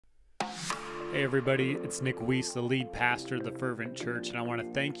Hey everybody, it's Nick Weiss, the lead pastor of the Fervent Church, and I want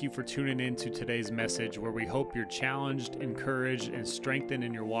to thank you for tuning in to today's message where we hope you're challenged, encouraged, and strengthened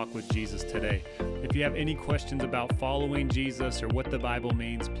in your walk with Jesus today. If you have any questions about following Jesus or what the Bible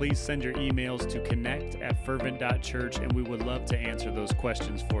means, please send your emails to connect@fervent.church, and we would love to answer those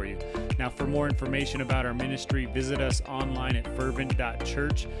questions for you. Now, for more information about our ministry, visit us online at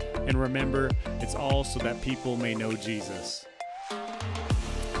fervent.church, and remember, it's all so that people may know Jesus.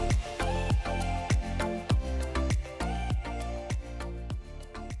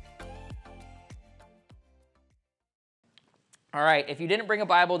 All right, if you didn't bring a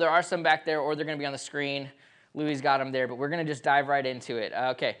Bible, there are some back there, or they're going to be on the screen. Louis got them there, but we're going to just dive right into it.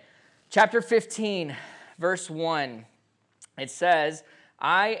 Okay, chapter 15, verse 1. It says,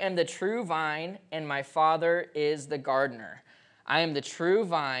 I am the true vine, and my Father is the gardener. I am the true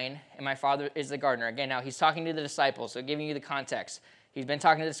vine, and my Father is the gardener. Again, now he's talking to the disciples, so giving you the context. He's been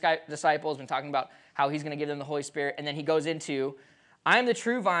talking to the disciples, been talking about how he's going to give them the Holy Spirit, and then he goes into, I am the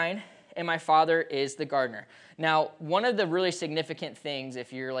true vine, and my Father is the gardener. Now, one of the really significant things,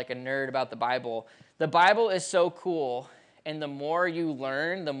 if you're like a nerd about the Bible is so cool, and the more you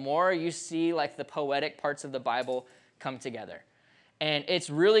learn, the more you see like the poetic parts of the Bible come together. And it's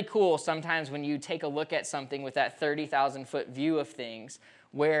really cool sometimes when you take a look at something with that 30,000-foot view of things,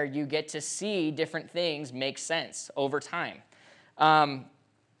 where you get to see different things make sense over time.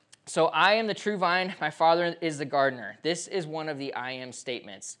 So I am the true vine, my Father is the gardener. This is one of the I am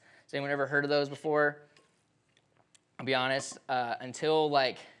statements. Has anyone ever heard of those before? I'll be honest, until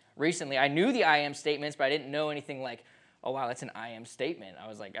like recently, I knew the I am statements, but I didn't know anything like, oh wow, that's an I am statement. I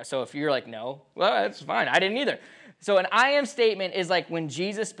was like, so if you're like, no, well, that's fine. I didn't either. So an I am statement is like when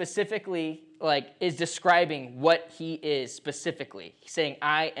Jesus specifically like is describing what he is specifically. He's saying,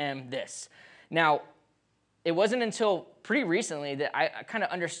 I am this. Now, it wasn't until pretty recently that I kind of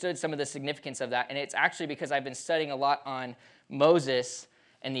understood some of the significance of that, and it's actually because I've been studying a lot on Moses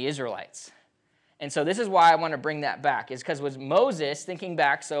and the Israelites. And so this is why I want to bring that back, is because with Moses, thinking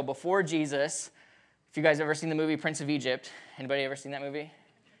back, so before Jesus, if you guys ever seen the movie Prince of Egypt, anybody ever seen that movie?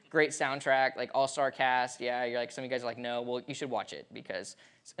 Great soundtrack, like all-star cast. Yeah, you're like, some of you guys are like, no, well, you should watch it because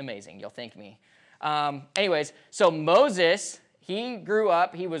it's amazing. You'll thank me. Anyways, so Moses, he grew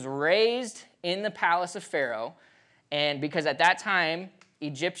up, he was raised in the palace of Pharaoh, and because at that time,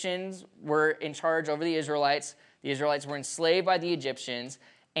 Egyptians were in charge over the Israelites were enslaved by the Egyptians,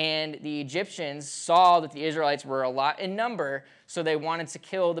 and the Egyptians saw that the Israelites were a lot in number, so they wanted to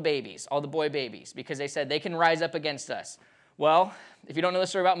kill the babies, all the boy babies, because they said they can rise up against us. Well, if you don't know the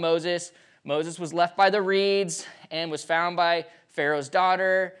story about Moses, Moses was left by the reeds and was found by Pharaoh's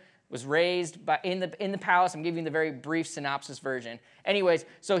daughter, was raised in the palace. I'm giving you the very brief synopsis version. Anyways,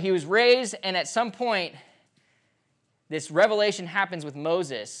 so he was raised, and at some point, this revelation happens with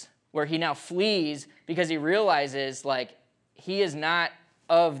Moses, where he now flees because he realizes, like, he is not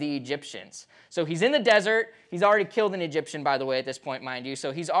of the Egyptians. So he's in the desert. He's already killed an Egyptian, by the way, at this point, mind you.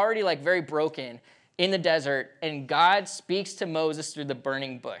 So he's already, like, very broken in the desert, and God speaks to Moses through the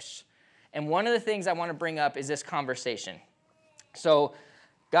burning bush. And one of the things I want to bring up is this conversation. So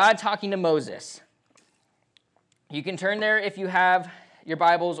God talking to Moses. You can turn there if you have your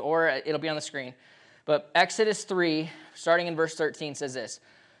Bibles, or it'll be on the screen. But Exodus 3, starting in verse 13, says this.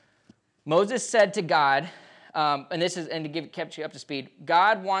 Moses said to God, and to give kept you up to speed,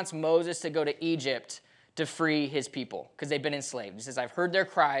 God wants Moses to go to Egypt to free his people because they've been enslaved. He says, I've heard their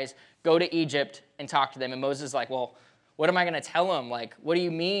cries, go to Egypt and talk to them. And Moses is like, well, what am I going to tell them? Like, what do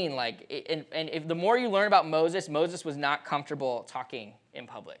you mean? Like, and if the more you learn about Moses, Moses was not comfortable talking in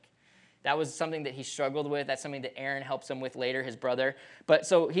public. That was something that he struggled with. That's something that Aaron helps him with later, his brother. But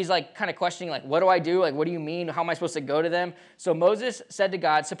so he's like kind of questioning, like, what do I do? Like, what do you mean? How am I supposed to go to them? So Moses said to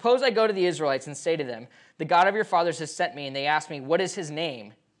God, suppose I go to the Israelites and say to them, the God of your fathers has sent me, and they ask me, what is his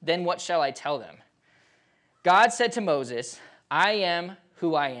name? Then what shall I tell them? God said to Moses, I am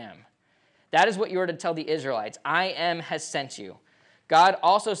who I am. That is what you are to tell the Israelites. I am has sent you. God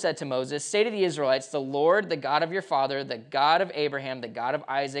also said to Moses, say to the Israelites, the Lord, the God of your father, the God of Abraham, the God of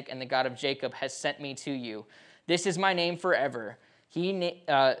Isaac, and the God of Jacob has sent me to you. This is my name forever.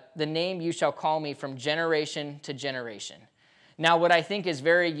 The name you shall call me from generation to generation. Now, what I think is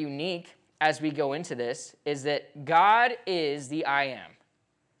very unique as we go into this is that God is the I am.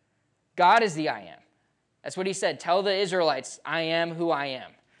 God is the I am. That's what he said. Tell the Israelites, I am who I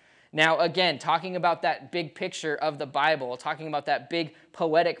am. Now, again, talking about that big picture of the Bible, talking about that big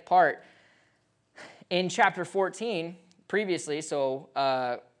poetic part, in chapter 14, previously, so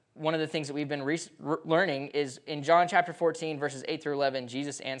one of the things that we've been learning is in John chapter 14, verses 8 through 11,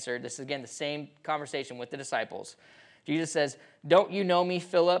 Jesus answered, this is again the same conversation with the disciples. If Jesus says, "Don't you know me,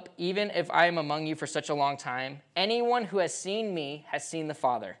 Philip, even if I am among you for such a long time? Anyone who has seen me has seen the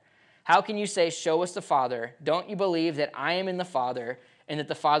Father. How can you say, 'Show us the Father'? Don't you believe that I am in the Father and that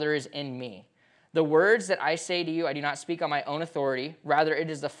the Father is in me? The words that I say to you, I do not speak on my own authority. Rather, it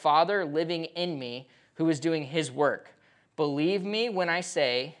is the Father living in me who is doing his work. Believe me when I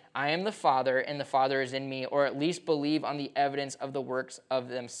say, I am the Father and the Father is in me, or at least believe on the evidence of the works of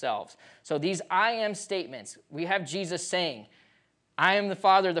themselves." So these I am statements, we have Jesus saying, I am the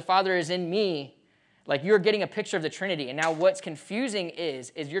Father is in me. Like, you're getting a picture of the Trinity. And now what's confusing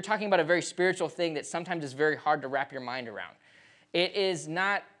is you're talking about a very spiritual thing that sometimes is very hard to wrap your mind around. It is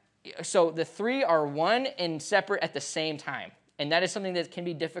not, so the three are one and separate at the same time. And that is something that can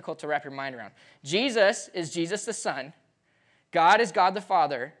be difficult to wrap your mind around. Jesus is Jesus the Son. God is God the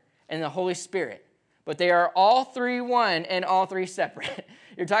Father and the Holy Spirit. But they are all three one and all three separate.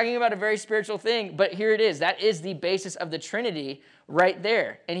 You're talking about a very spiritual thing, but here it is. That is the basis of the Trinity right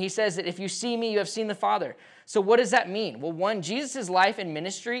there. And he says that if you see me, you have seen the Father. So what does that mean? Well, one, Jesus' life and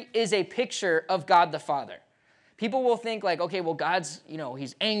ministry is a picture of God the Father. People will think like, okay, well, God's,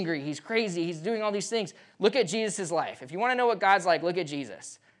 he's angry, he's crazy, he's doing all these things. Look at Jesus' life. If you want to know what God's like, look at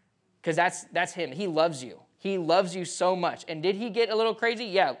Jesus. Because that's him. He loves you. He loves you so much. And did he get a little crazy?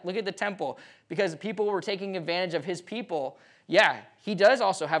 Yeah, look at the temple. Because people were taking advantage of his people. Yeah, he does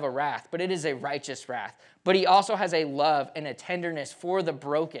also have a wrath, but it is a righteous wrath. But he also has a love and a tenderness for the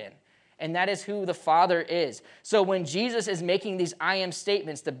broken. And that is who the Father is. So when Jesus is making these I am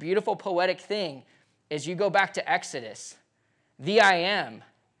statements, the beautiful poetic thing is you go back to Exodus, the I am.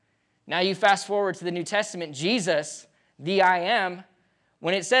 Now you fast forward to the New Testament, Jesus, the I am.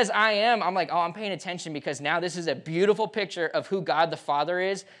 When it says I am, I'm like, oh, I'm paying attention because now this is a beautiful picture of who God the Father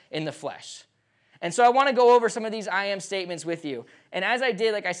is in the flesh. And so I want to go over some of these I am statements with you. And as I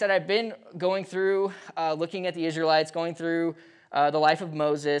did, like I said, I've been going through, looking at the Israelites, going through the life of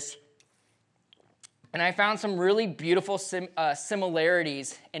Moses. And I found some really beautiful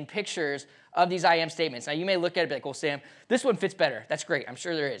similarities and pictures of these I am statements. Now, you may look at it and be like, well, Sam, this one fits better. That's great. I'm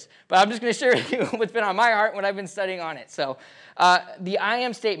sure there is. But I'm just going to share with you what's been on my heart when I've been studying on it. So the I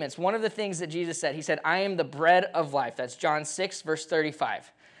am statements, one of the things that Jesus said, he said, I am the bread of life. That's John 6, verse 35.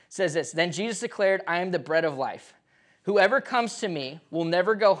 It says this, then Jesus declared, I am the bread of life. Whoever comes to me will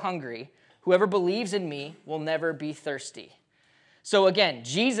never go hungry. Whoever believes in me will never be thirsty. So again,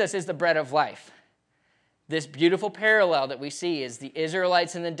 Jesus is the bread of life. This beautiful parallel that we see is the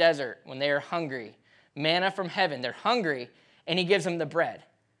Israelites in the desert when they are hungry. Manna from heaven. They're hungry, and he gives them the bread.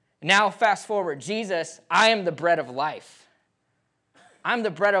 Now, fast forward. Jesus, I am the bread of life. I'm the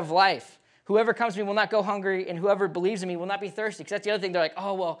bread of life. Whoever comes to me will not go hungry, and whoever believes in me will not be thirsty. Because that's the other thing. They're like,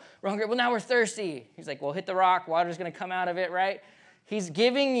 oh, well, we're hungry. Well, now we're thirsty. He's like, well, hit the rock. Water's going to come out of it, right? He's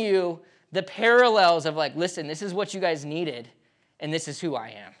giving you the parallels of like, listen, this is what you guys needed, and this is who I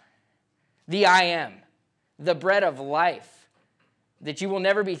am. The I am. The bread of life, that you will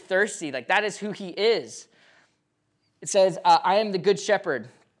never be thirsty. Like, that is who he is. It says, I am the good shepherd.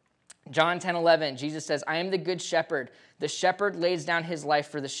 John 10:11, Jesus says, I am the good shepherd. The shepherd lays down his life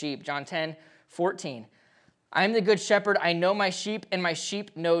for the sheep. John 10:14, I am the good shepherd. I know my sheep, and my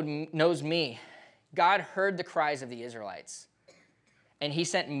sheep knows me. God heard the cries of the Israelites, and he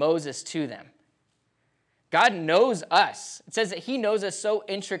sent Moses to them. God knows us. It says that he knows us so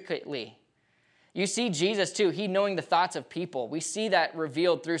intricately. You see Jesus, too, he knowing the thoughts of people. We see that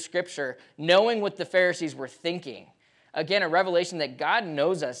revealed through Scripture, knowing what the Pharisees were thinking. Again, a revelation that God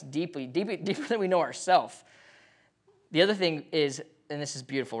knows us deeply, deeper than we know ourselves. The other thing is, and this is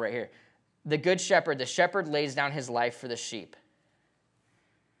beautiful right here, the good shepherd, the shepherd lays down his life for the sheep.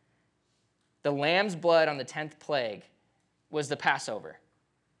 The lamb's blood on the 10th plague was the Passover.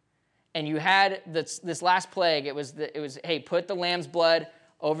 And you had this last plague, it was, hey, put the lamb's blood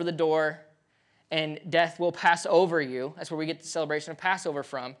over the door, and death will pass over you. That's where we get the celebration of Passover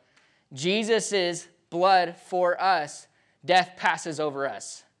from. Jesus' blood for us, death passes over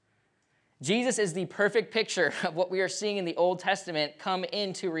us. Jesus is the perfect picture of what we are seeing in the Old Testament come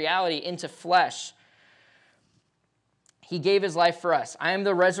into reality, into flesh. He gave his life for us. I am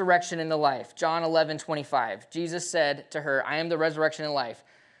the resurrection and the life. John 11:25. Jesus said to her, I am the resurrection and life.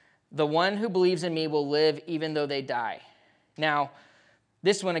 The one who believes in me will live even though they die. Now,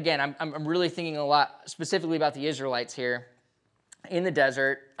 this one, again, I'm really thinking a lot specifically about the Israelites here in the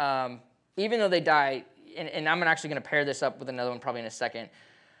desert. Even though they die, and I'm actually going to pair this up with another one probably in a second.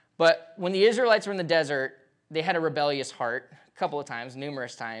 But when the Israelites were in the desert, they had a rebellious heart a couple of times,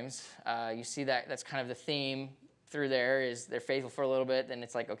 numerous times. You see that's kind of the theme through there is they're faithful for a little bit. Then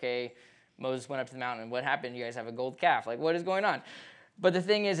it's like, okay, Moses went up to the mountain. What happened? You guys have a gold calf. Like, what is going on? But the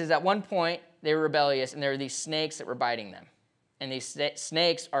thing is at one point, they were rebellious, and there were these snakes that were biting them. And these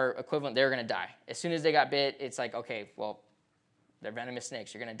snakes are equivalent, they're going to die. As soon as they got bit, it's like, okay, well, they're venomous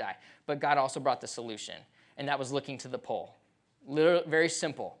snakes, you're going to die. But God also brought the solution, and that was looking to the pole. Literally, very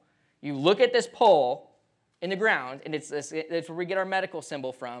simple. You look at this pole in the ground, and it's where we get our medical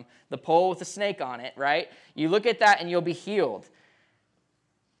symbol from, the pole with the snake on it, right? You look at that, and you'll be healed.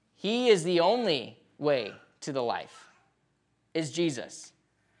 He is the only way to the life, is Jesus.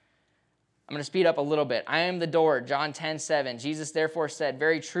 I'm going to speed up a little bit. I am the door, John 10:7. Jesus therefore said,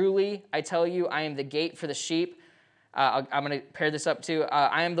 very truly, I tell you, I am the gate for the sheep. I'm going to pair this up too.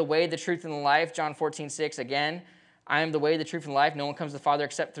 I am the way, the truth, and the life. John 14:6 again. I am the way, the truth, and the life. No one comes to the Father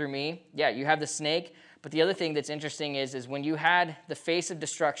except through me. Yeah, you have the snake. But the other thing that's interesting is when you had the face of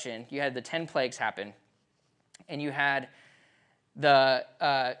destruction, you had the 10 plagues happen, and you had the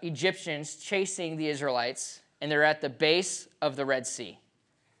Egyptians chasing the Israelites, and they're at the base of the Red Sea.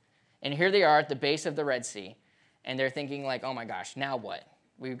 And here they are at the base of the Red Sea, and they're thinking like, oh my gosh, now what?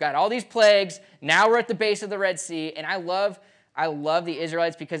 We've got all these plagues, now we're at the base of the Red Sea, and I love the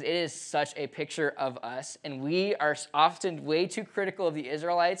Israelites because it is such a picture of us, and we are often way too critical of the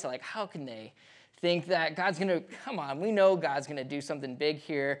Israelites, like how can they think that God's going to, come on, we know God's going to do something big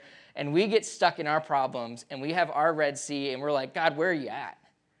here, and we get stuck in our problems, and we have our Red Sea, and we're like, God, where are you at?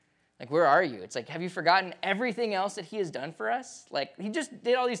 Like, where are you? It's like, have you forgotten everything else that he has done for us? Like, he just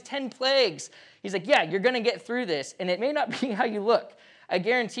did all these 10 plagues. He's like, yeah, you're going to get through this, and it may not be how you look. I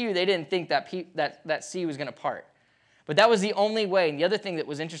guarantee you they didn't think that sea was going to part. But that was the only way. And the other thing that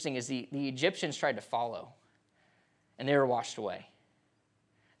was interesting is the Egyptians tried to follow, and they were washed away.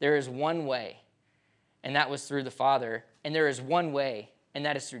 There is one way, and that was through the Father, and there is one way, and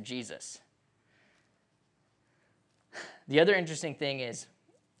that is through Jesus. The other interesting thing is,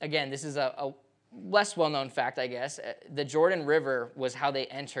 again, this is a less well-known fact, I guess. The Jordan River was how they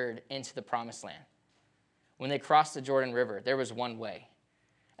entered into the Promised Land. When they crossed the Jordan River, there was one way.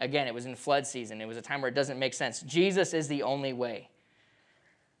 Again, it was in flood season. It was a time where it doesn't make sense. Jesus is the only way.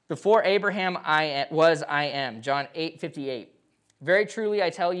 Before Abraham I am. John 8:58. Very truly I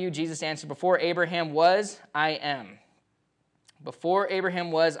tell you, Jesus answered, before Abraham was, I am. Before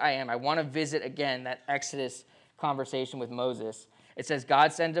Abraham was, I am. I want to visit again that Exodus conversation with Moses. It says,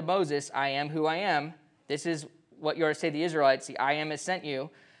 God said to Moses, I am who I am. This is what you are to say to the Israelites. The I am has sent you.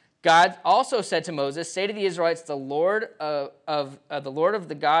 God also said to Moses, say to the Israelites, the Lord of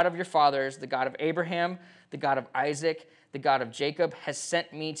the God of your fathers, the God of Abraham, the God of Isaac, the God of Jacob, has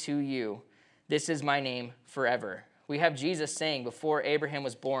sent me to you. This is my name forever. We have Jesus saying, before Abraham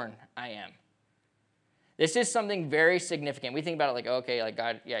was born, I am. This is something very significant. We think about it like, okay, like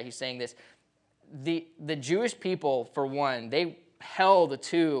God, yeah, he's saying this. The Jewish people, for one, they held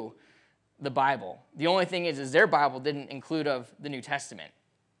to the Bible. The only thing is their Bible didn't include of the New Testament.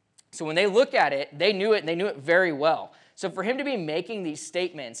 So when they look at it, they knew it, and they knew it very well. So for him to be making these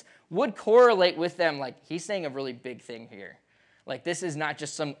statements would correlate with them, like he's saying a really big thing here. Like this is not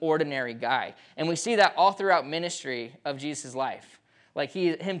just some ordinary guy. And we see that all throughout ministry of Jesus' life. Like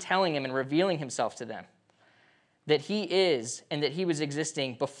him telling him and revealing himself to them. That he is and that he was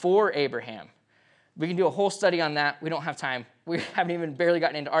existing before Abraham. We can do a whole study on that. We don't have time. We haven't even barely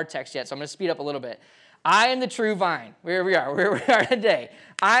gotten into our text yet, so I'm going to speed up a little bit. I am the true vine. Where we are today.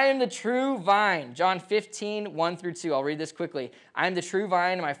 I am the true vine. John 15, 1-2. I'll read this quickly. I am the true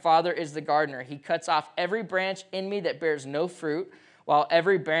vine, and my Father is the gardener. He cuts off every branch in me that bears no fruit, while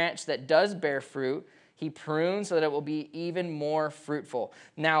every branch that does bear fruit, he prunes so that it will be even more fruitful.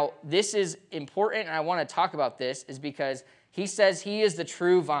 Now, this is important, and I want to talk about this, is because he says he is the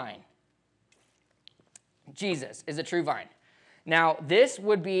true vine. Jesus is the true vine. Now, this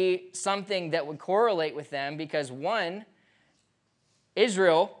would be something that would correlate with them because, one,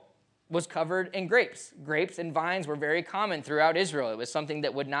 Israel was covered in grapes. Grapes and vines were very common throughout Israel. It was something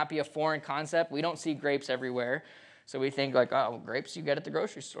that would not be a foreign concept. We don't see grapes everywhere. So we think like, oh, grapes you get at the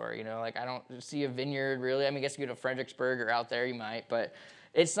grocery store. You know, like I don't see a vineyard really. I mean, I guess you go to Fredericksburg or out there you might. But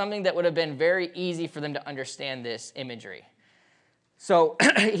it's something that would have been very easy for them to understand this imagery. So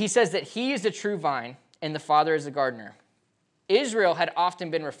he says that he is the true vine and the Father is the gardener. Israel had often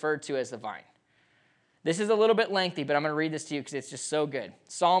been referred to as the vine. This is a little bit lengthy, but I'm going to read this to you because it's just so good.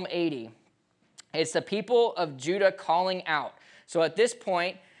 Psalm 80. It's the people of Judah calling out. So at this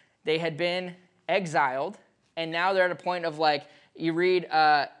point, they had been exiled, and now they're at a point of like, you read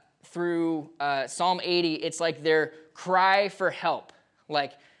through Psalm 80, it's like their cry for help.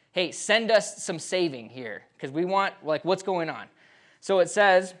 Like, hey, send us some saving here because we want, like, what's going on? So it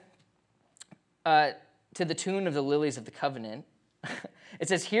says, to the tune of the lilies of the covenant. It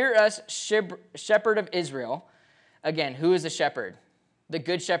says, hear us, shepherd of Israel. Again, who is the shepherd? The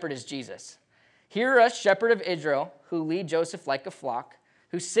good shepherd is Jesus. Hear us, shepherd of Israel, who lead Joseph like a flock,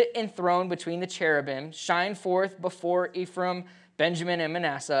 who sit enthroned between the cherubim, shine forth before Ephraim, Benjamin, and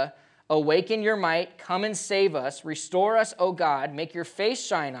Manasseh. Awaken your might, come and save us. Restore us, O God, make your face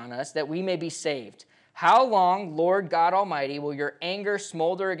shine on us, that we may be saved. How long, Lord God Almighty, will your anger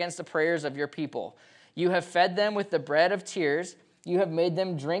smolder against the prayers of your people? You have fed them with the bread of tears. You have made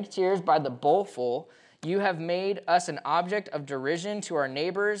them drink tears by the bowlful. You have made us an object of derision to our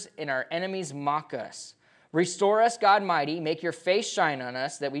neighbors, and our enemies mock us. Restore us, God mighty, make your face shine on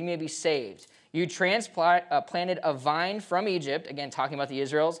us, that we may be saved. You planted a vine from Egypt, again talking about the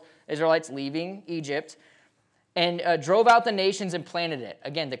Israelites leaving Egypt, and drove out the nations and planted it.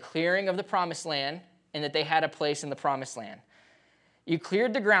 Again, the clearing of the promised land, and that they had a place in the promised land. You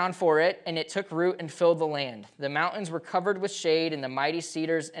cleared the ground for it, and it took root and filled the land. The mountains were covered with shade, and the mighty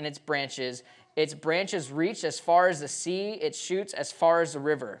cedars and its branches. Its branches reached as far as the sea, its shoots as far as the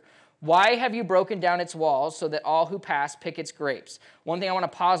river. Why have you broken down its walls so that all who pass pick its grapes? One thing I want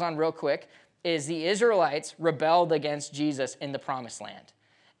to pause on real quick is the Israelites rebelled against Jesus in the promised land.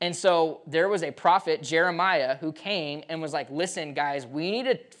 And so there was a prophet, Jeremiah, who came and was like, listen, guys, we need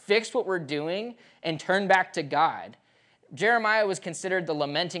to fix what we're doing and turn back to God. Jeremiah was considered the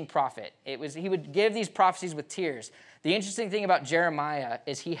lamenting prophet. He would give these prophecies with tears. The interesting thing about Jeremiah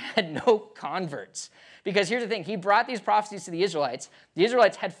is he had no converts. Because here's the thing, he brought these prophecies to the Israelites. The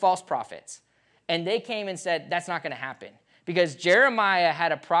Israelites had false prophets. And they came and said, that's not going to happen. Because Jeremiah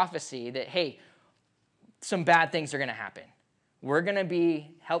had a prophecy that, hey, some bad things are going to happen. We're going to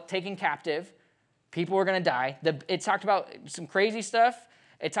be taken captive. People are going to die. It talked about some crazy stuff.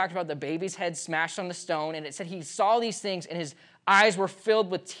 It talked about the baby's head smashed on the stone. And it said he saw these things and his eyes were filled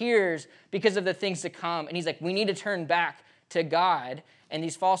with tears because of the things to come. And he's like, we need to turn back to God. And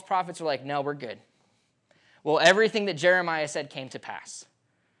these false prophets were like, no, we're good. Well, everything that Jeremiah said came to pass.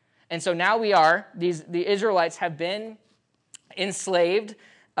 And so now the Israelites have been enslaved.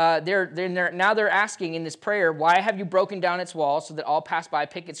 Now they're asking in this prayer, why have you broken down its walls so that all pass by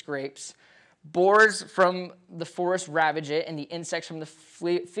pick its grapes? Boars from the forest ravage it, and the insects from the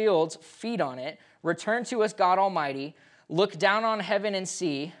fields feed on it. Return to us, God Almighty. Look down on heaven and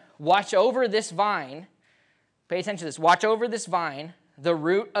see. Watch over this vine. Pay attention to this. Watch over this vine. The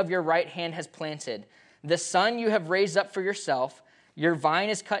root of your right hand has planted. The son you have raised up for yourself. Your vine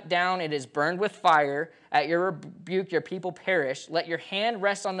is cut down. It is burned with fire. At your rebuke, your people perish. Let your hand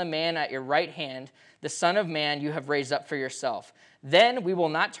rest on the man at your right hand, the Son of Man you have raised up for yourself. Then we will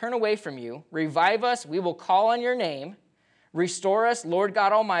not turn away from you. Revive us. We will call on your name. Restore us, Lord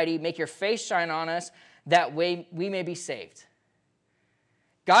God Almighty. Make your face shine on us, that way we may be saved.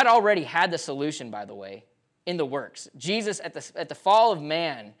 God already had the solution, by the way, in the works. Jesus, at the fall of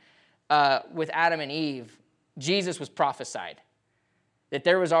man with Adam and Eve, Jesus was prophesied that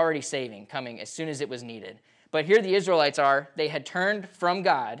there was already saving coming as soon as it was needed. But here the Israelites they had turned from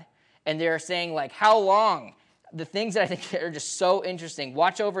God, and they're saying, like, how long? The things that I think are just so interesting.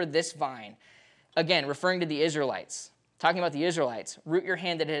 Watch over this vine. Again, referring to the Israelites. Talking about the Israelites. Root your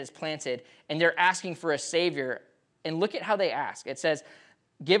hand that it has planted. And they're asking for a Savior. And look at how they ask. It says,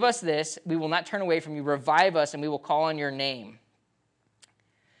 give us this. We will not turn away from you. Revive us, and we will call on your name.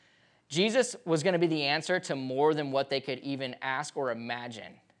 Jesus was going to be the answer to more than what they could even ask or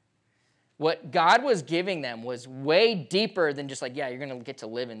imagine. What God was giving them was way deeper than just like, yeah, you're going to get to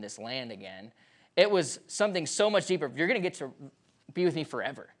live in this land again. It was something so much deeper. You're going to get to be with me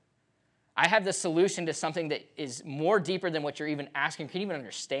forever. I have the solution to something that is more deeper than what you're even asking, can even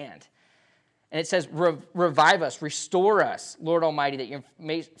understand. And it says, revive us, restore us, Lord Almighty, that your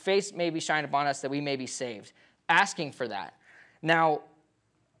face may be shined upon us, that we may be saved. Asking for that. Now,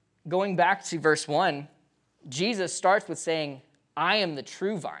 going back to verse 1, Jesus starts with saying, I am the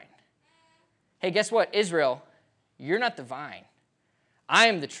true vine. Hey, guess what, Israel? You're not the vine. I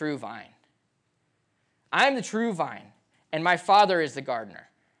am the true vine. I am the true vine, and my Father is the gardener.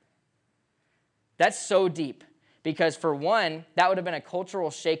 That's so deep, because for one, that would have been a cultural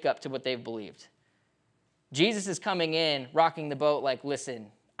shakeup to what they've believed. Jesus is coming in, rocking the boat like, listen,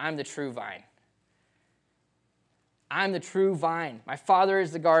 I'm the true vine. I'm the true vine. My Father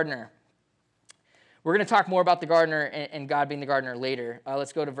is the gardener. We're going to talk more about the gardener and God being the gardener later.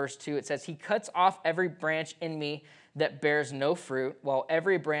 Let's go to verse 2. It says, he cuts off every branch in me that bears no fruit, while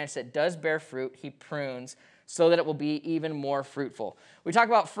every branch that does bear fruit, he prunes, so that it will be even more fruitful. We talk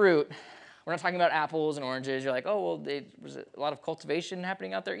about fruit. We're not talking about apples and oranges. You're like, oh, well, was a lot of cultivation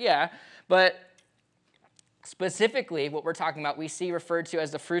happening out there? Yeah, but specifically what we're talking about, we see referred to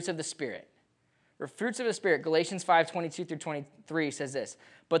as the fruits of the Spirit. The fruits of the Spirit, Galatians 5:22 through 23 says this,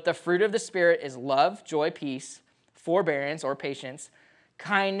 but the fruit of the Spirit is love, joy, peace, forbearance or patience,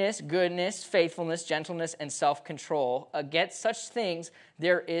 kindness, goodness, faithfulness, gentleness, and self-control. Against such things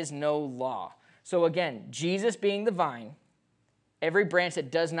there is no law. So again, Jesus being the vine, every branch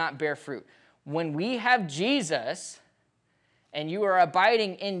that does not bear fruit. When we have Jesus and you are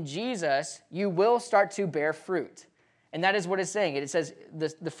abiding in Jesus, you will start to bear fruit. And that is what it's saying. It says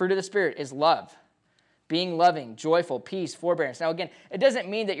the fruit of the Spirit is love, being loving, joyful, peace, forbearance. Now again, it doesn't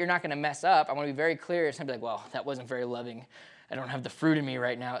mean that you're not going to mess up. I want to be very clear. It's going to be like, well, that wasn't very loving. I don't have the fruit in me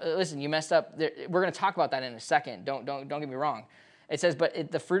right now. Listen, you messed up. We're going to talk about that in a second. Don't get me wrong. It says,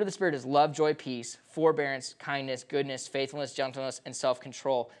 but the fruit of the Spirit is love, joy, peace, forbearance, kindness, goodness, faithfulness, gentleness, and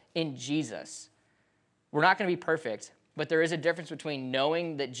self-control in Jesus. We're not going to be perfect, but there is a difference between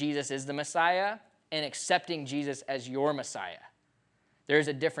knowing that Jesus is the Messiah and accepting Jesus as your Messiah. There is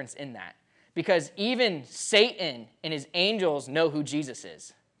a difference in that. Because even Satan and his angels know who Jesus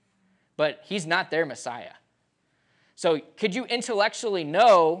is, but he's not their Messiah. So could you intellectually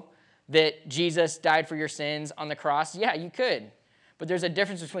know that Jesus died for your sins on the cross? Yeah, you could. But there's a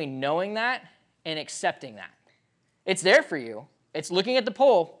difference between knowing that and accepting that. It's there for you. It's looking at the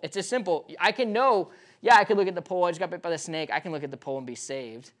pole. It's as simple. I can know, yeah, I could look at the pole. I just got bit by the snake. I can look at the pole and be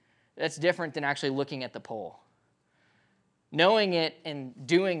saved. That's different than actually looking at the pole. Knowing it and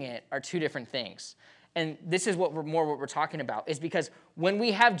doing it are two different things. And this is what we're talking about, is because when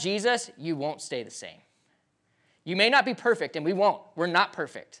we have Jesus, you won't stay the same. You may not be perfect, and we won't. We're not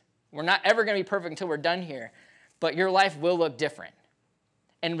perfect. We're not ever going to be perfect until we're done here. But your life will look different.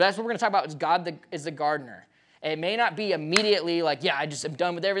 And that's what we're going to talk about, is God is the gardener. And it may not be immediately like, yeah, I just am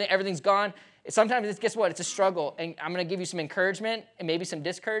done with everything. Everything's gone. Sometimes, guess what? It's a struggle. And I'm going to give you some encouragement and maybe some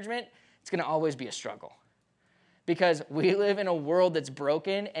discouragement. It's going to always be a struggle. Because we live in a world that's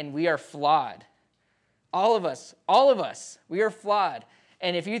broken and we are flawed. All of us, we are flawed.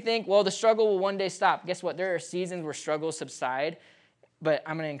 And if you think, well, the struggle will one day stop, guess what? There are seasons where struggles subside. But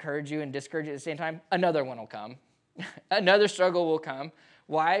I'm going to encourage you and discourage you at the same time. Another one will come. Another struggle will come.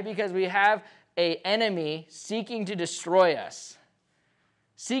 Why? Because we have an enemy seeking to destroy us.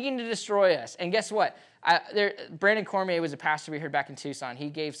 Seeking to destroy us. And guess what? Brandon Cormier was a pastor we heard back in Tucson. He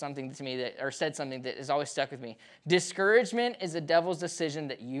gave something to me said something that has always stuck with me. Discouragement is the devil's decision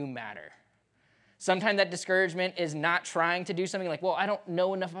that you matter. Sometimes that discouragement is not trying to do something like, well, I don't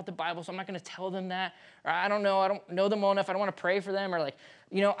know enough about the Bible, so I'm not going to tell them that. Or I don't know them well enough, I don't want to pray for them. Or like,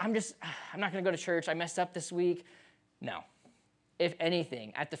 I'm not going to go to church, I messed up this week. No. If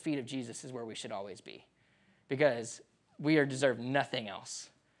anything, at the feet of Jesus is where we should always be. Because we deserve nothing else.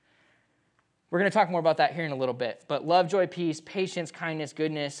 We're going to talk more about that here in a little bit. But love, joy, peace, patience, kindness,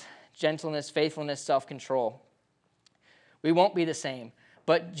 goodness, gentleness, faithfulness, self-control. We won't be the same.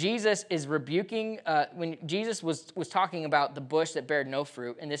 But Jesus is rebuking, when Jesus was talking about the bush that bared no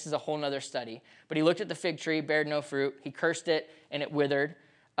fruit, and this is a whole nother study, but he looked at the fig tree, bared no fruit, he cursed it, and it withered.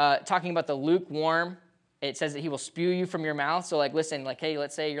 Talking about the lukewarm, it says that he will spew you from your mouth. So like, listen, like, hey,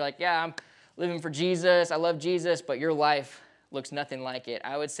 let's say you're like, yeah, I'm living for Jesus, I love Jesus, but your life looks nothing like it.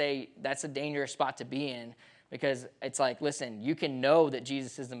 I would say that's a dangerous spot to be in, because it's like, listen, you can know that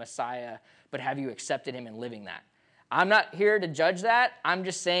Jesus is the Messiah, but have you accepted him and living that? I'm not here to judge that. I'm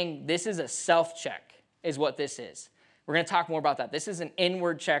just saying this is a self-check is what this is. We're going to talk more about that. This is an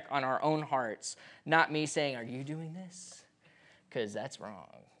inward check on our own hearts, not me saying, are you doing this? Because that's wrong.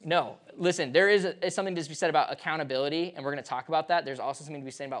 No, listen, there is something to be said about accountability, and we're going to talk about that. There's also something to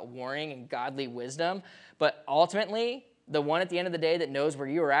be said about warning and godly wisdom. But ultimately, the one at the end of the day that knows where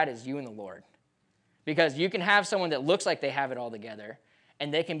you are at is you and the Lord. Because you can have someone that looks like they have it all together,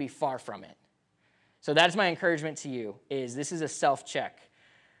 and they can be far from it. So that's my encouragement to you, is this is a self-check.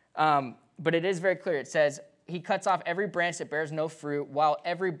 But it is very clear. It says, he cuts off every branch that bears no fruit, while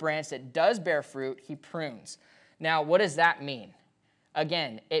every branch that does bear fruit, he prunes. Now, what does that mean?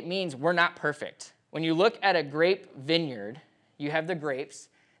 Again, it means we're not perfect. When you look at a grape vineyard, you have the grapes.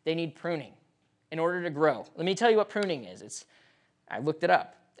 They need pruning in order to grow. Let me tell you what pruning is. I looked it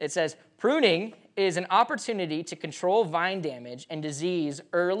up. It says, pruning is an opportunity to control vine damage and disease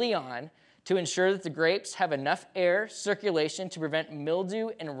early on to ensure that the grapes have enough air circulation to prevent mildew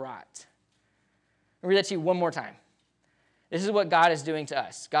and rot. I'll read that to you one more time. This is what God is doing to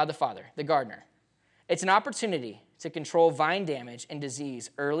us, God the Father, the gardener. It's an opportunity to control vine damage and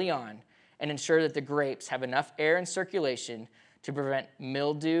disease early on and ensure that the grapes have enough air and circulation to prevent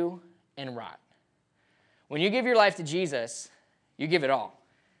mildew and rot. When you give your life to Jesus, you give it all.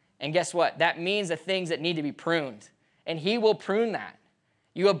 And guess what? That means the things that need to be pruned. And he will prune that.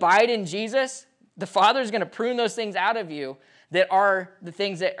 You abide in Jesus, the Father is going to prune those things out of you that are the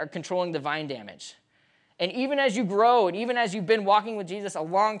things that are controlling the vine damage. And even as you grow, and even as you've been walking with Jesus a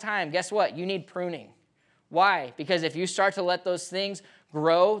long time, guess what? You need pruning. Why? Because if you start to let those things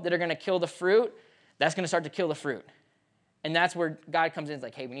grow that are going to kill the fruit, that's going to start to kill the fruit. And that's where God comes in and is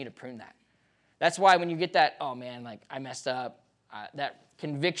like, hey, we need to prune that. That's why when you get that, oh man, like I messed up, that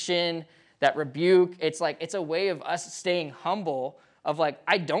conviction, that rebuke, it's like, it's a way of us staying humble of like,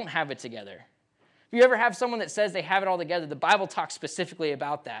 I don't have it together. If you ever have someone that says they have it all together, the Bible talks specifically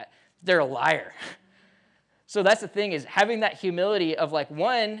about that. They're a liar. So that's the thing, is having that humility of like,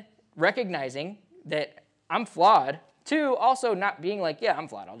 one, recognizing that I'm flawed. Two, also not being like, yeah, I'm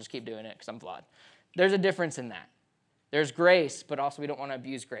flawed. I'll just keep doing it because I'm flawed. There's a difference in that. There's grace, but also we don't want to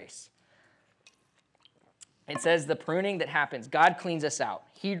abuse grace. It says the pruning that happens, God cleans us out.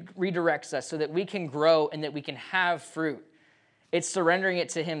 He redirects us so that we can grow and that we can have fruit. It's surrendering it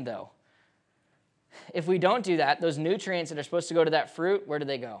to him, though. If we don't do that, those nutrients that are supposed to go to that fruit, where do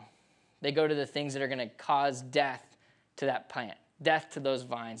they go? They go to the things that are going to cause death to that plant, death to those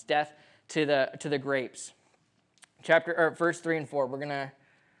vines, death to the grapes. Verse 3 and 4.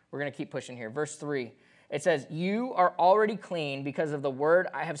 We're gonna keep pushing here. Verse 3. It says, "You are already clean because of the word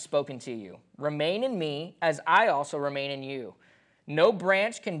I have spoken to you. Remain in me as I also remain in you. No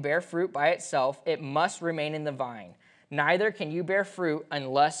branch can bear fruit by itself. It must remain in the vine. Neither can you bear fruit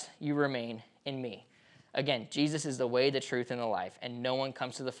unless you remain in me." Again, Jesus is the way, the truth, and the life, and no one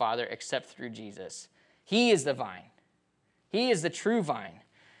comes to the Father except through Jesus. He is the vine. He is the true vine.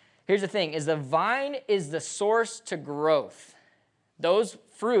 Here's the thing, is the vine is the source to growth. Those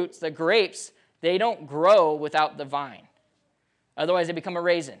fruits, the grapes, they don't grow without the vine. Otherwise, they become a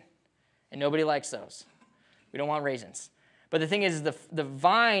raisin, and nobody likes those. We don't want raisins. But the thing is, the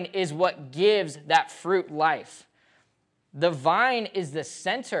vine is what gives that fruit life. The vine is the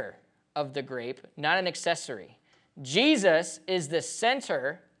center of the grape, not an accessory. Jesus is the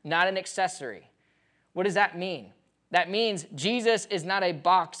center, not an accessory. What does that mean? That means Jesus is not a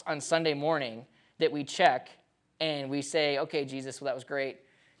box on Sunday morning that we check and we say, okay, Jesus, well, that was great.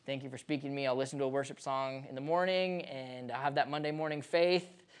 Thank you for speaking to me. I'll listen to a worship song in the morning, and I'll have that Monday morning faith,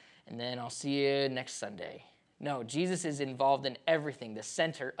 and then I'll see you next Sunday. No, Jesus is involved in everything, the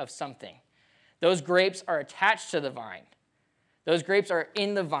center of something. Those grapes are attached to the vine. Those grapes are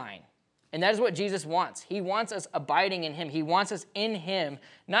in the vine. And that is what Jesus wants. He wants us abiding in him. He wants us in him,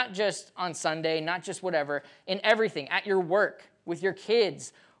 not just on Sunday, not just whatever, in everything, at your work, with your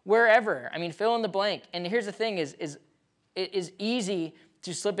kids, wherever. I mean, fill in the blank. And here's the thing is it is easy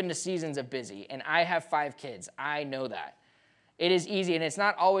to slip into seasons of busy. And I have 5 kids. I know that. It is easy, and it's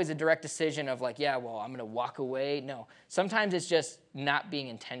not always a direct decision of like, yeah, well, I'm going to walk away. No, sometimes it's just not being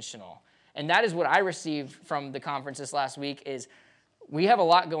intentional. And that is what I received from the conference this last week is we have a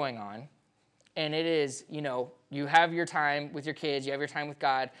lot going on. And it is, you have your time with your kids, you have your time with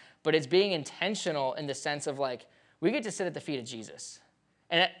God, but it's being intentional in the sense of like, we get to sit at the feet of Jesus.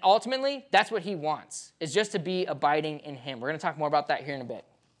 And ultimately, that's what he wants, is just to be abiding in him. We're going to talk more about that here in a bit.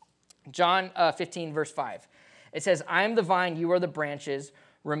 John 15, verse 5. It says, "I am the vine, you are the branches.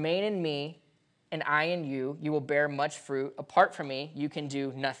 Remain in me, and I in you. You will bear much fruit. Apart from me, you can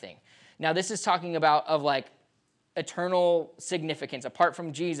do nothing." Now, this is talking about of like eternal significance. Apart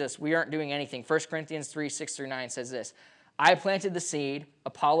from Jesus, we aren't doing anything. 1 Corinthians 3, 6-9 says this, "I planted the seed,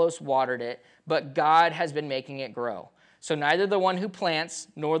 Apollos watered it, but God has been making it grow. So neither the one who plants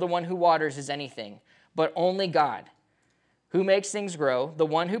nor the one who waters is anything, but only God, who makes things grow. The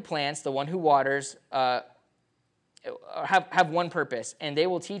one who plants, the one who waters, have one purpose, and they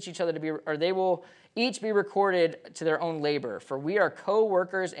will teach each other they will each be recorded to their own labor. For we are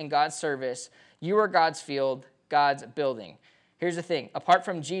co-workers in God's service. You are God's field, God's building." Here's the thing. Apart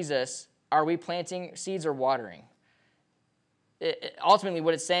from Jesus, are we planting seeds or watering? Ultimately,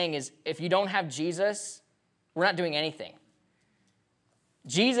 what it's saying is if you don't have Jesus, we're not doing anything.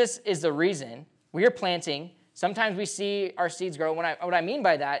 Jesus is the reason we are planting. Sometimes we see our seeds grow. What I mean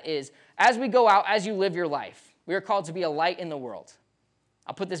by that is as we go out, as you live your life, we are called to be a light in the world.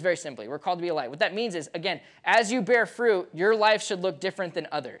 I'll put this very simply. We're called to be a light. What that means is, again, as you bear fruit, your life should look different than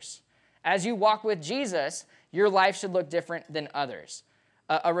others. As you walk with Jesus, your life should look different than others.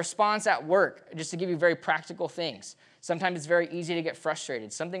 A response at work, just to give you very practical things. Sometimes it's very easy to get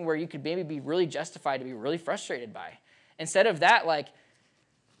frustrated, something where you could maybe be really justified to be really frustrated by. Instead of that, like,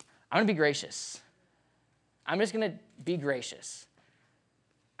 I'm going to be gracious. I'm just going to be gracious.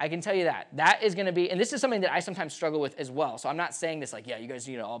 I can tell you that. That is going to be, and this is something that I sometimes struggle with as well. So I'm not saying this like, yeah, you guys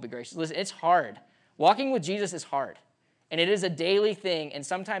need to all be gracious. Listen, it's hard. Walking with Jesus is hard. And it is a daily thing. And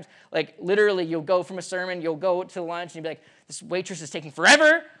sometimes, like, literally, you'll go from a sermon, you'll go to lunch, and you'll be like, this waitress is taking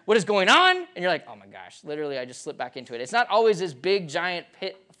forever. What is going on? And you're like, oh, my gosh, literally, I just slipped back into it. It's not always this big, giant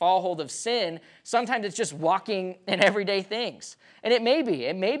pitfall hold of sin. Sometimes it's just walking in everyday things. And it may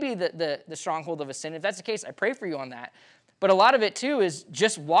be the stronghold of a sin. If that's the case, I pray for you on that. But a lot of it, too, is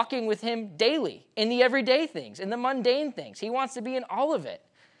just walking with him daily in the everyday things, in the mundane things. He wants to be in all of it.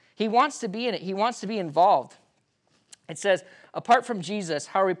 He wants to be in it. He wants to be involved. It says, apart from Jesus,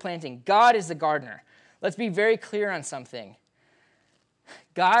 how are we planting? God is the gardener. Let's be very clear on something.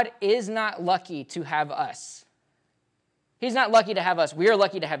 God is not lucky to have us. He's not lucky to have us. We are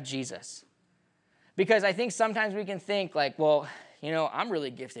lucky to have Jesus. Because I think sometimes we can think like, well, I'm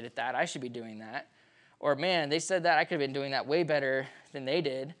really gifted at that. I should be doing that. Or, man, they said that. I could have been doing that way better than they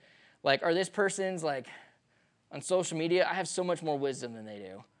did. Like, or this person's like on social media, I have so much more wisdom than they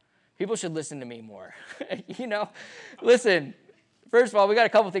do. People should listen to me more. Listen, first of all, we got a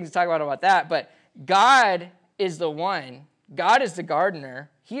couple things to talk about that. But God is the one. God is the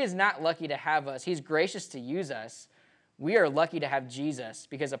gardener. He is not lucky to have us. He's gracious to use us. We are lucky to have Jesus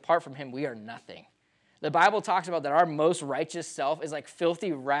because apart from him, we are nothing. The Bible talks about that our most righteous self is like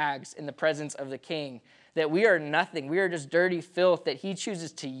filthy rags in the presence of the King, that we are nothing. We are just dirty filth that he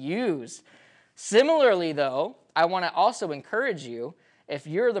chooses to use. Similarly, though, I want to also encourage you, if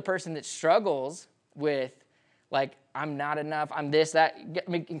you're the person that struggles with, like, I'm not enough, I'm this, that, let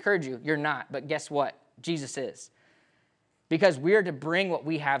me encourage you, you're not. But guess what? Jesus is. Because we are to bring what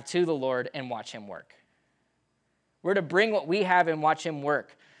we have to the Lord and watch him work. We're to bring what we have and watch him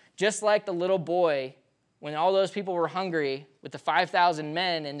work. Just like the little boy, when all those people were hungry with the 5,000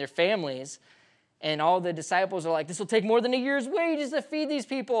 men and their families, and all the disciples are like, this will take more than a year's wages to feed these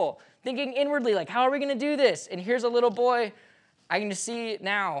people, thinking inwardly, like, how are we going to do this? And here's a little boy. I can just see it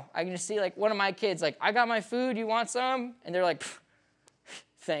now. I can just see, like, one of my kids, like, I got my food. You want some? And they're like,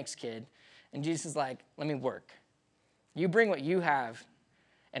 thanks, kid. And Jesus is like, let me work. You bring what you have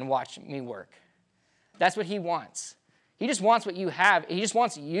and watch me work. That's what he wants. He just wants what you have. He just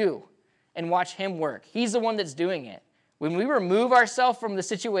wants you and watch him work. He's the one that's doing it. When we remove ourselves from the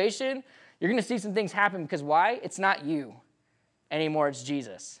situation, you're going to see some things happen because why? It's not you anymore. It's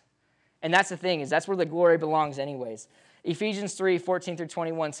Jesus. And that's the thing, is that's where the glory belongs anyways. Ephesians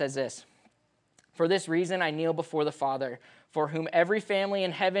 3:14-21 says this, for this reason I kneel before the Father, for whom every family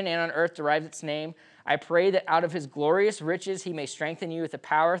in heaven and on earth derives its name. I pray that out of his glorious riches he may strengthen you with the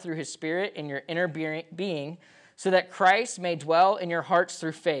power through his Spirit in your inner being, so that Christ may dwell in your hearts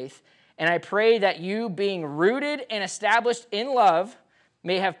through faith. And I pray that you, being rooted and established in love,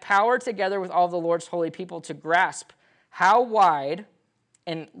 may have power together with all the Lord's holy people to grasp how wide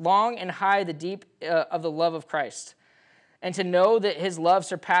and long and high the deep of the love of Christ, and to know that his love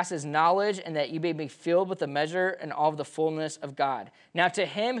surpasses knowledge, and that you may be filled with the measure and all of the fullness of God. Now to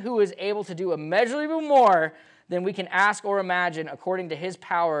him who is able to do immeasurably more than we can ask or imagine, according to his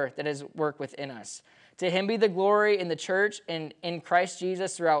power that is work within us. To him be the glory in the church and in Christ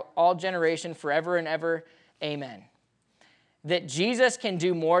Jesus throughout all generation, forever and ever. Amen. That Jesus can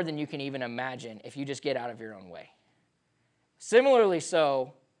do more than you can even imagine if you just get out of your own way. Similarly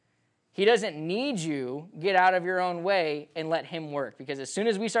so, he doesn't need you get out of your own way and let him work. Because as soon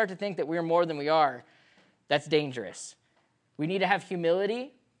as we start to think that we're more than we are, that's dangerous. We need to have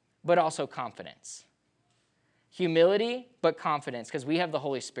humility, but also confidence. Humility, but confidence, because we have the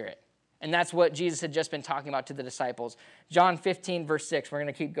Holy Spirit. And that's what Jesus had just been talking about to the disciples. John 15, verse 6, we're going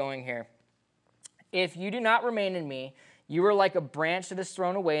to keep going here. If you do not remain in me, you are like a branch that is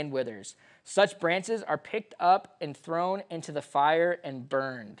thrown away and withers. Such branches are picked up and thrown into the fire and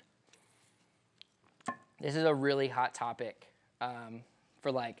burned. This is a really hot topic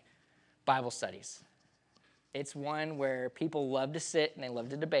for like Bible studies. It's one where people love to sit and they love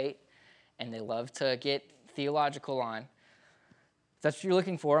to debate and they love to get theological on. If that's what you're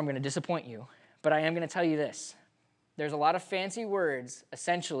looking for, I'm going to disappoint you. But I am going to tell you this. There's a lot of fancy words,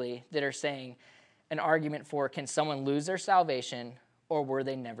 essentially, that are saying an argument for, can someone lose their salvation or were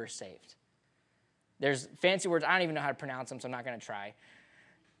they never saved? There's fancy words. I don't even know how to pronounce them, so I'm not going to try.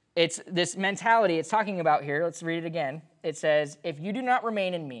 It's this mentality it's talking about here. Let's read it again. It says, if you do not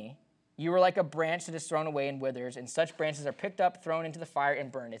remain in me, you are like a branch that is thrown away and withers, and such branches are picked up, thrown into the fire,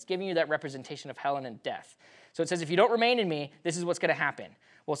 and burned. It's giving you that representation of hell and death. So it says, if you don't remain in me, this is what's going to happen.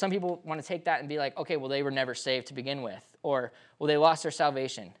 Well, some people want to take that and be like, okay, well, they were never saved to begin with. Or, well, they lost their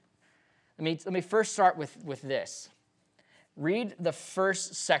salvation. Let me first start with this. Read the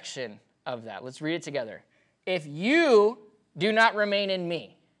first section of that. Let's read it together. If you do not remain in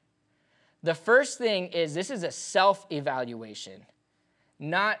me. The first thing is this is a self-evaluation,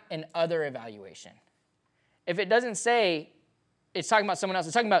 not an other evaluation. If it doesn't say it's talking about someone else,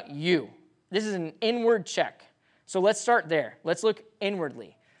 it's talking about you. This is an inward check. So let's start there. Let's look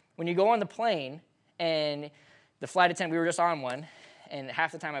inwardly. When you go on the plane and the flight attendant, we were just on one, and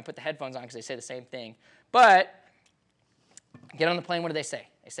half the time I put the headphones on because they say the same thing. But get on the plane, what do they say?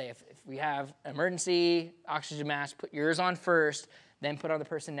 They say, if we have emergency oxygen mask, put yours on first, then put on the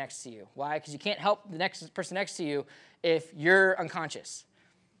person next to you. Why? Because you can't help the next person next to you if you're unconscious.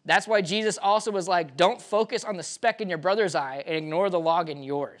 That's why Jesus also was like, don't focus on the speck in your brother's eye and ignore the log in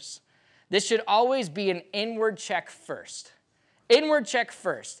yours. This should always be an inward check first. Inward check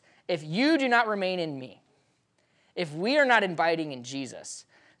first. If you do not remain in me, if we are not abiding in Jesus,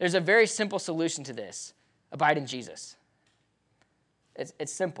 there's a very simple solution to this. Abide in Jesus.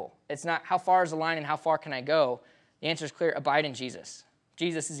 It's simple. It's not how far is the line and how far can I go. The answer is clear. Abide in Jesus.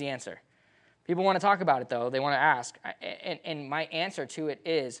 Jesus is the answer. People want to talk about it, though. They want to ask. And my answer to it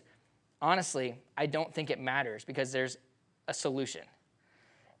is, honestly, I don't think it matters because there's a solution.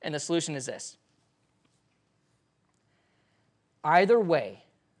 And the solution is this. Either way,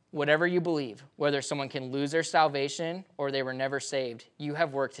 whatever you believe, whether someone can lose their salvation or they were never saved, you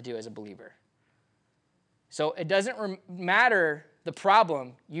have work to do as a believer. So it doesn't matter the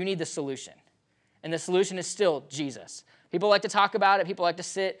problem. You need the solution. And the solution is still Jesus. People like to talk about it. People like to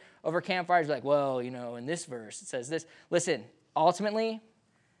sit over campfires like, well, in this verse it says this. Listen, ultimately,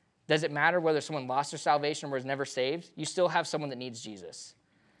 does it matter whether someone lost their salvation or was never saved? You still have someone that needs Jesus.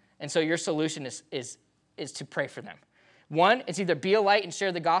 And so your solution is to pray for them. One, it's either be a light and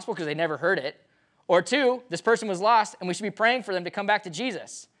share the gospel because they never heard it. Or two, this person was lost and we should be praying for them to come back to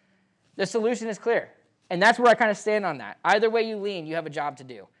Jesus. The solution is clear. And that's where I kind of stand on that. Either way you lean, you have a job to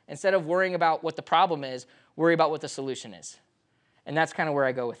do. Instead of worrying about what the problem is, worry about what the solution is. And that's kind of where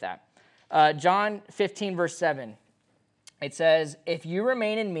I go with that. John 15, verse 7, it says, if you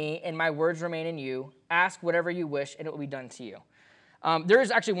remain in me and my words remain in you, ask whatever you wish and it will be done to you. There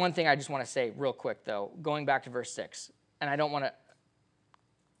is actually one thing I just want to say real quick, though, going back to verse 6. And I don't want to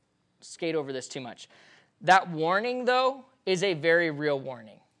skate over this too much. That warning, though, is a very real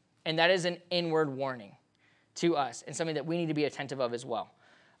warning. And that is an inward warning to us and something that we need to be attentive of as well.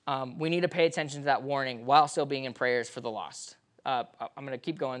 We need to pay attention to that warning while still being in prayers for the lost. I'm going to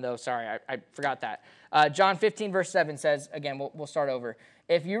keep going, though. Sorry, I forgot that. John 15, verse 7 says, again, we'll start over.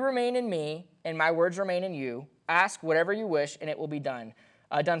 If you remain in me and my words remain in you, ask whatever you wish and it will be done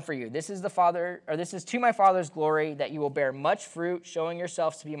for you. This is to my Father's glory that you will bear much fruit, showing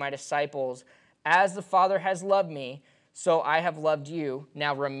yourselves to be my disciples. As the Father has loved me, so I have loved you.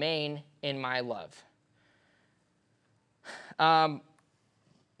 Now remain in my love.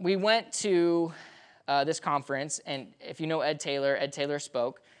 We went to this conference, and if you know Ed Taylor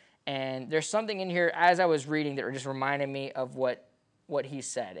spoke, and there's something in here as I was reading that just reminded me of what he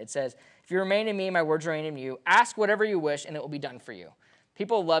said. It says, if you remain in me, my words remain in you, ask whatever you wish, and it will be done for you.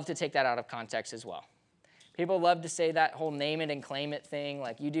 People love to take that out of context as well. People love to say that whole name it and claim it thing,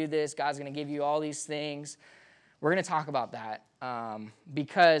 like you do this, God's going to give you all these things. We're going to talk about that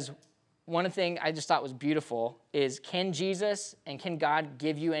because one thing I just thought was beautiful is can Jesus and can God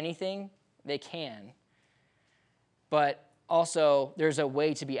give you anything? They can. But also, there's a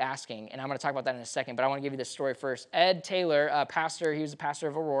way to be asking, and I'm going to talk about that in a second, but I want to give you this story first. Ed Taylor, a pastor, he was the pastor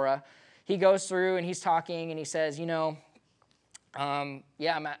of Aurora. He goes through and he's talking and he says,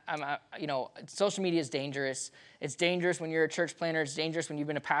 social media is dangerous. It's dangerous when you're a church planner. It's dangerous when you've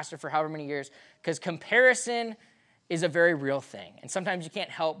been a pastor for however many years because comparison is a very real thing. And sometimes you can't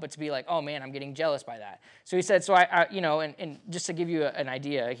help but to be like, oh man, I'm getting jealous by that. So he said, and just to give you an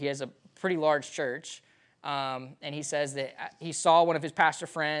idea, he has a pretty large church. And he says that he saw one of his pastor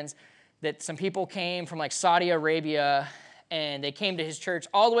friends that some people came from like Saudi Arabia and they came to his church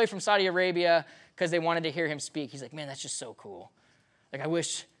all the way from Saudi Arabia because they wanted to hear him speak. He's like, man, that's just so cool. Like, I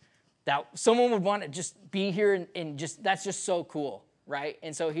wish that someone would want to just be here and just, that's just so cool, right?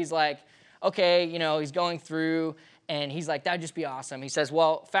 And so he's like, okay, he's going through and he's like, that'd just be awesome. He says,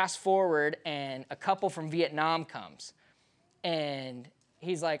 well, fast forward and a couple from Vietnam comes and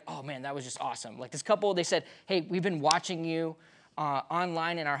he's like, oh man, that was just awesome. Like this couple, they said, hey, we've been watching you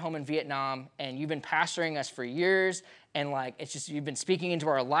online in our home in Vietnam and you've been pastoring us for years and like, it's just, you've been speaking into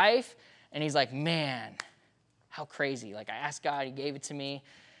our life. And he's like, man, how crazy. Like I asked God, he gave it to me.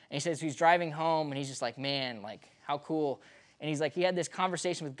 And he says he's driving home and he's just like, man, like how cool. And he's like, he had this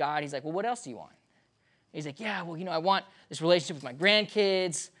conversation with God. He's like, well, what else do you want? He's like, yeah, well, I want this relationship with my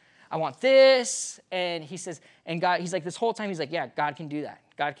grandkids. I want this. And he says, and God, he's like, this whole time, he's like, yeah, God can do that.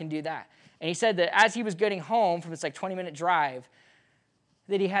 God can do that. And he said that as he was getting home from this like 20-minute drive,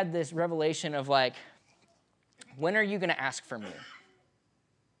 that he had this revelation of like, when are you going to ask for me?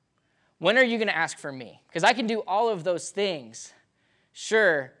 When are you going to ask for me? Because I can do all of those things,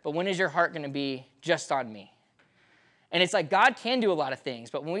 sure, but when is your heart going to be just on me? And it's like God can do a lot of things,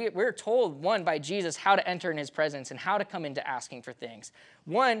 but when we're told, one, by Jesus, how to enter in his presence and how to come into asking for things.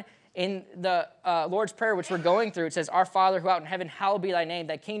 One, in the Lord's Prayer, which we're going through, it says, Our Father who art in heaven, hallowed be thy name,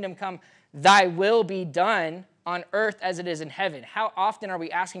 thy kingdom come, thy will be done on earth as it is in heaven. How often are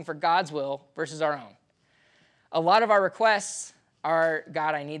we asking for God's will versus our own? A lot of our requests are,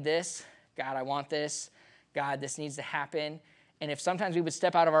 God, I need this. God, I want this. God, this needs to happen. And if sometimes we would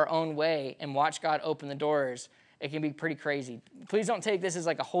step out of our own way and watch God open the doors, it can be pretty crazy. Please don't take this as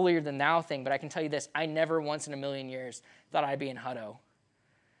like a holier than thou thing, but I can tell you this. I never once in a million years thought I'd be in Hutto.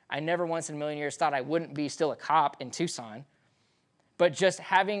 I never once in a million years thought I wouldn't be still a cop in Tucson. But just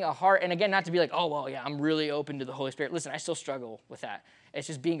having a heart, and again, not to be like, oh, well, yeah, I'm really open to the Holy Spirit. Listen, I still struggle with that. It's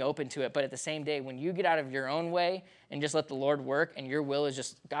just being open to it. But at the same day, when you get out of your own way and just let the Lord work and your will is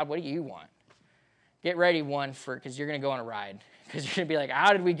just, God, what do you want? Get ready, because you're going to go on a ride. Because you're going to be like,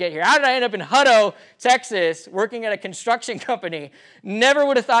 how did we get here? How did I end up in Hutto, Texas, working at a construction company? Never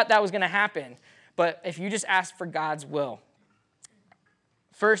would have thought that was going to happen. But if you just ask for God's will.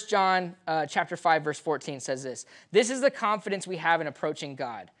 1 John chapter 5, verse 14 says this. This is the confidence we have in approaching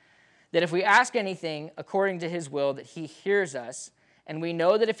God, that if we ask anything according to his will, that he hears us. And we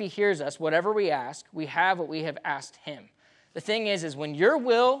know that if he hears us, whatever we ask, we have what we have asked him. The thing is when your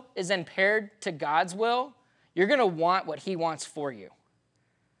will is then paired to God's will, you're going to want what he wants for you.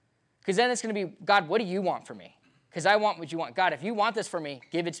 Because then it's going to be, God, what do you want for me? Because I want what you want. God, if you want this for me,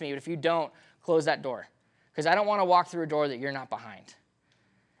 give it to me. But if you don't, close that door. Because I don't want to walk through a door that you're not behind.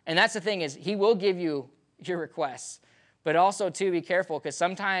 And that's the thing is he will give you your requests. But also, too, be careful because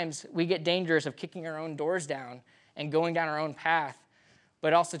sometimes we get dangerous of kicking our own doors down and going down our own path.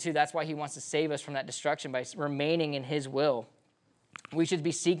 But also, too, that's why he wants to save us from that destruction by remaining in his will. We should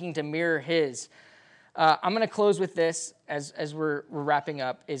be seeking to mirror his. I'm going to close with this as we're wrapping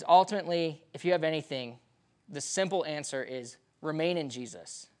up, is ultimately, if you have anything, the simple answer is remain in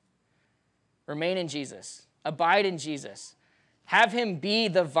Jesus. Remain in Jesus. Abide in Jesus. Have him be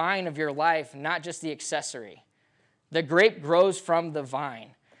the vine of your life, not just the accessory. The grape grows from the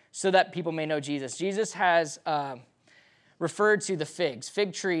vine so that people may know Jesus. Jesus has referred to the figs.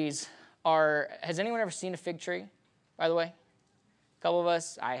 Fig trees are, has anyone ever seen a fig tree, by the way? A couple of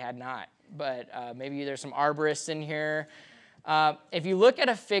us? I had not. But maybe there's some arborists in here. If you look at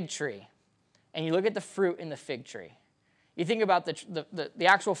a fig tree and you look at the fruit in the fig tree, you think about the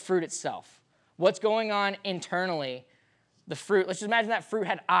actual fruit itself. What's going on internally, the fruit. Let's just imagine that fruit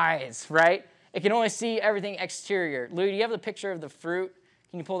had eyes, right? It can only see everything exterior. Lou, do you have the picture of the fruit?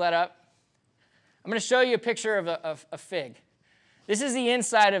 Can you pull that up? I'm going to show you a picture of a fig. This is the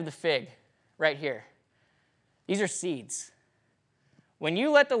inside of the fig right here. These are seeds. When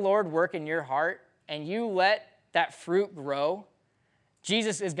you let the Lord work in your heart and you let that fruit grow,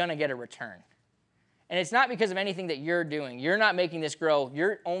 Jesus is going to get a return. And it's not because of anything that you're doing. You're not making this grow.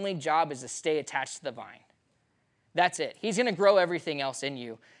 Your only job is to stay attached to the vine. That's it. He's going to grow everything else in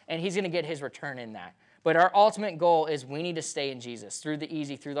you, and he's going to get his return in that. But our ultimate goal is we need to stay in Jesus through the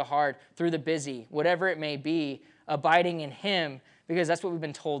easy, through the hard, through the busy, whatever it may be, abiding in him, because that's what we've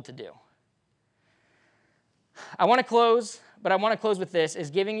been told to do. I want to close, but I want to close with this, is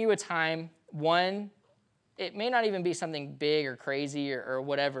giving you a time, one, it may not even be something big or crazy or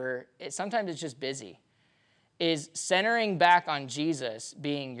whatever. Sometimes it's just busy, is centering back on Jesus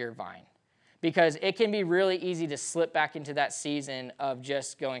being your vine. Because it can be really easy to slip back into that season of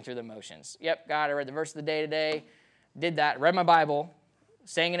just going through the motions. Yep, God, I read the verse of the day today, did that, read my Bible,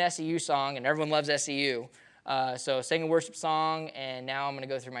 sang an SEU song, and everyone loves SEU. So sang a worship song, and now I'm going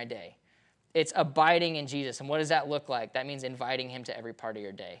to go through my day. It's abiding in Jesus. And what does that look like? That means inviting him to every part of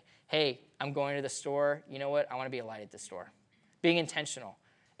your day. Hey, I'm going to the store. You know what? I want to be a light at the store. Being intentional.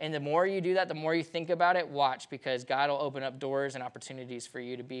 And the more you do that, the more you think about it, watch, because God will open up doors and opportunities for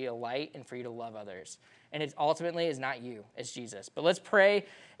you to be a light and for you to love others. And it ultimately is not you, it's Jesus. But let's pray.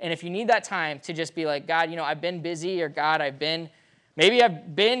 And if you need that time to just be like, God, I've been busy, or God, maybe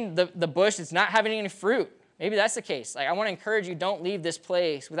I've been the bush that's not having any fruit. Maybe that's the case. I want to encourage you, don't leave this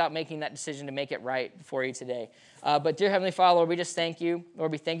place without making that decision to make it right for you today. But dear Heavenly Father, Lord, we just thank you.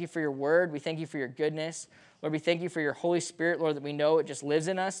 Lord, we thank you for your word. We thank you for your goodness. Lord, we thank you for your Holy Spirit, Lord, that we know it just lives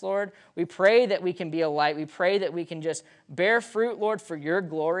in us, Lord. We pray that we can be a light. We pray that we can just bear fruit, Lord, for your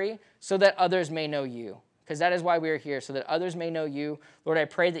glory so that others may know you. Because that is why we are here, so that others may know you. Lord, I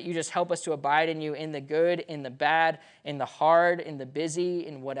pray that you just help us to abide in you in the good, in the bad, in the hard, in the busy,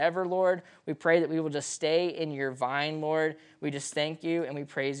 in whatever, Lord. We pray that we will just stay in your vine, Lord. We just thank you and we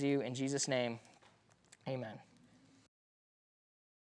praise you. In Jesus' name, amen.